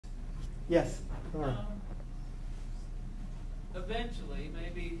Yes, Laura. Eventually,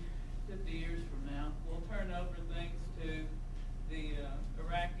 maybe 50 years from now, we'll turn over things to the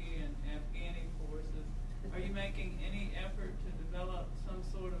Iraqi and Afghani forces. Are you making any effort to develop some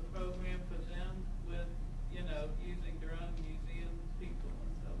sort of program for them with, you know, using their own museums, people,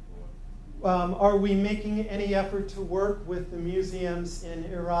 and so forth? Are we making any effort to work with the museums in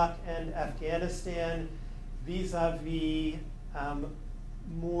Iraq and Afghanistan vis-a-vis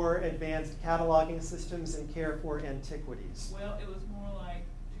more advanced cataloging systems and care for antiquities? Well, it was more like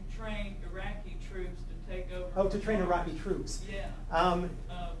to train Iraqi troops to take over. Oh, to train Iraqi troops. Yeah. You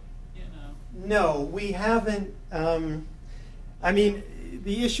know. No, we haven't. I mean,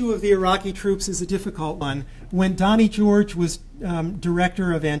 the issue of the Iraqi troops is a difficult one. When Donnie George was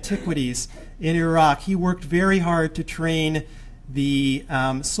director of antiquities in Iraq, he worked very hard to train the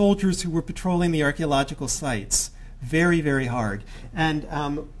soldiers who were patrolling the archaeological sites. Very, very hard. And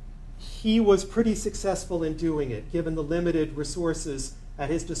he was pretty successful in doing it, given the limited resources at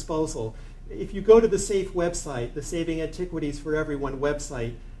his disposal. If you go to the SAFE website, the Saving Antiquities for Everyone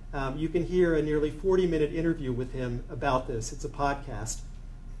website, you can hear a nearly 40-minute interview with him about this. It's a podcast.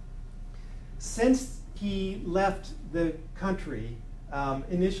 Since he left the country,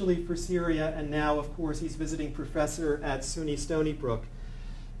 initially for Syria, and now, of course, he's visiting professor at SUNY Stony Brook,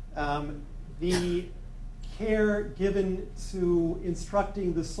 the care given to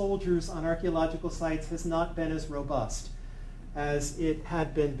instructing the soldiers on archaeological sites has not been as robust as it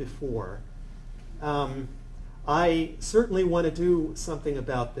had been before. I certainly want to do something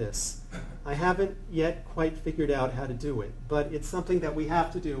about this. I haven't yet quite figured out how to do it, but it's something that we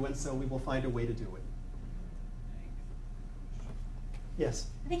have to do, and so we will find a way to do it. Yes?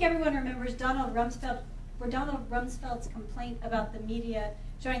 I think everyone remembers Donald Rumsfeld's complaint about the media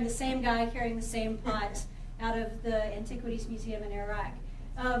showing the same guy carrying the same pot out of the Antiquities Museum in Iraq.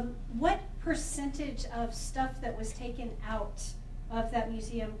 What percentage of stuff that was taken out of that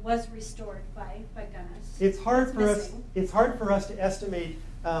museum was restored by Gunness? It's hard for us to estimate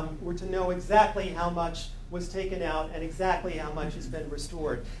or to know exactly how much was taken out and exactly how much has been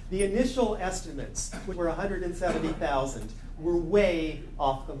restored. The initial estimates, which were 170,000, were way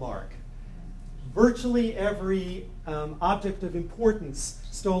off the mark. Virtually every object of importance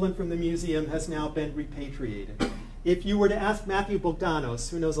stolen from the museum has now been repatriated. If you were to ask Matthew Bogdanos,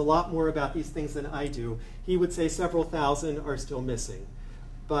 who knows a lot more about these things than I do, he would say several thousand are still missing.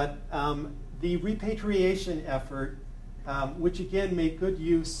 But the repatriation effort, which again made good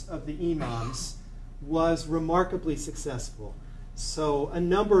use of the imams, was remarkably successful. So a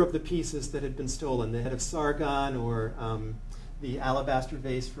number of the pieces that had been stolen, the head of Sargon or the alabaster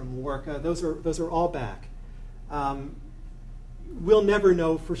vase from Warka, those are all back. We'll never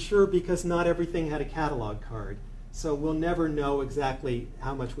know for sure because not everything had a catalog card. So we'll never know exactly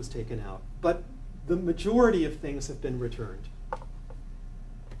how much was taken out. But the majority of things have been returned.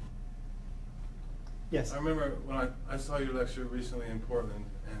 Yes? I remember when I saw your lecture recently in Portland,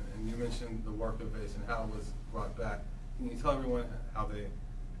 and you mentioned the Warka vase and how it was brought back. Can you tell everyone how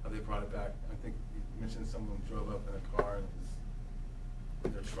they brought it back? I think you mentioned someone drove up in a car and it was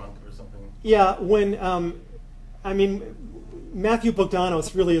in their trunk or something. Yeah, when, I mean, Matthew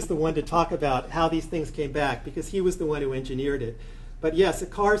Bogdanos really is the one to talk about how these things came back because he was the one who engineered it. But yes, a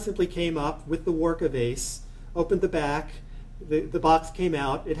car simply came up with the Warka vase, opened the back, the box came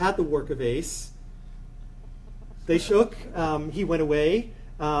out, it had the Warka vase. They shook, he went away,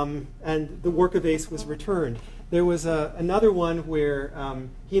 and the Warka vase was returned. There was another one where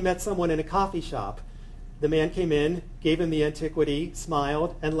he met someone in a coffee shop. The man came in, gave him the antiquity,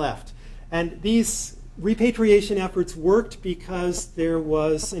 smiled, and left. And these repatriation efforts worked because there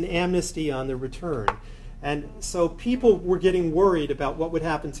was an amnesty on the return. And so people were getting worried about what would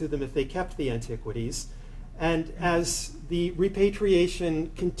happen to them if they kept the antiquities. And as the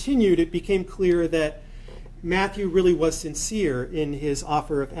repatriation continued, it became clear that Matthew really was sincere in his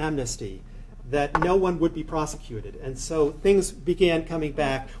offer of amnesty, that no one would be prosecuted. And so things began coming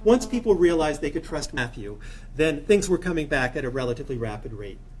back. Once people realized they could trust Matthew, then things were coming back at a relatively rapid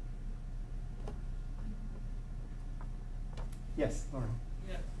rate. Yes, Lauren.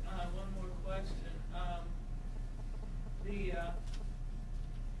 Yes, one more question.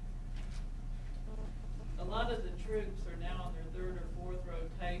 A lot of the troops are now on their third or fourth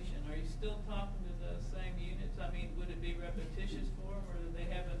rotation. Are you still talking to the same units? I mean, would it be repetitious for them, or do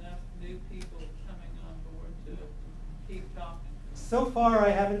they have enough new people coming on board to keep talking? So far, I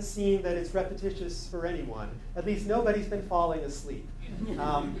haven't seen that it's repetitious for anyone. At least nobody's been falling asleep.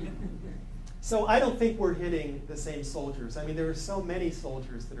 So I don't think we're hitting the same soldiers. I mean, there are so many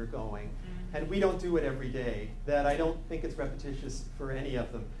soldiers that are going. and we don't do it every day, that I don't think it's repetitious for any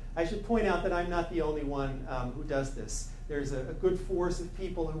of them. I should point out that I'm not the only one who does this. There's a good force of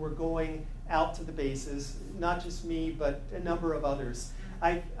people who are going out to the bases, not just me, but a number of others.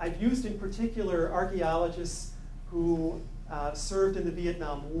 I've used in particular archaeologists who served in the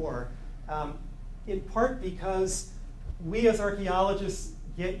Vietnam War, in part because we as archaeologists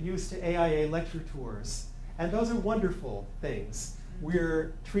get used to AIA lecture tours, and those are wonderful things.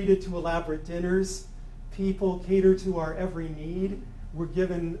 We're treated to elaborate dinners, people cater to our every need, we're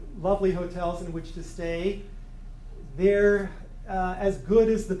given lovely hotels in which to stay. They're as good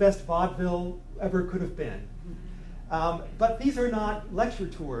as the best vaudeville ever could have been. But these are not lecture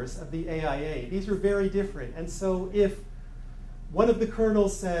tours of the AIA. These are very different. And so if one of the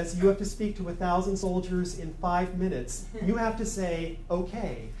colonels says you have to speak to 1,000 soldiers in 5 minutes, you have to say,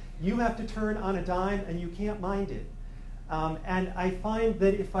 okay. You have to turn on a dime and you can't mind it. And I find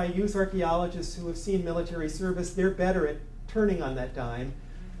that if I use archaeologists who have seen military service, they're better at turning on that dime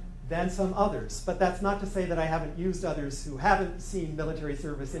than some others. But that's not to say that I haven't used others who haven't seen military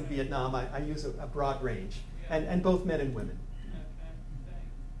service in Vietnam. I use a broad range, and both men and women. Okay, thanks.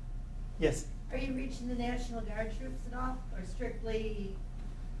 Yes? Are you reaching the National Guard troops at all, or strictly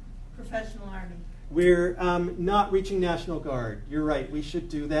professional Army? We're not reaching National Guard. You're right, we should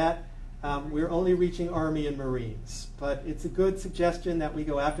do that. We're only reaching Army and Marines. But it's a good suggestion that we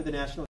go after the National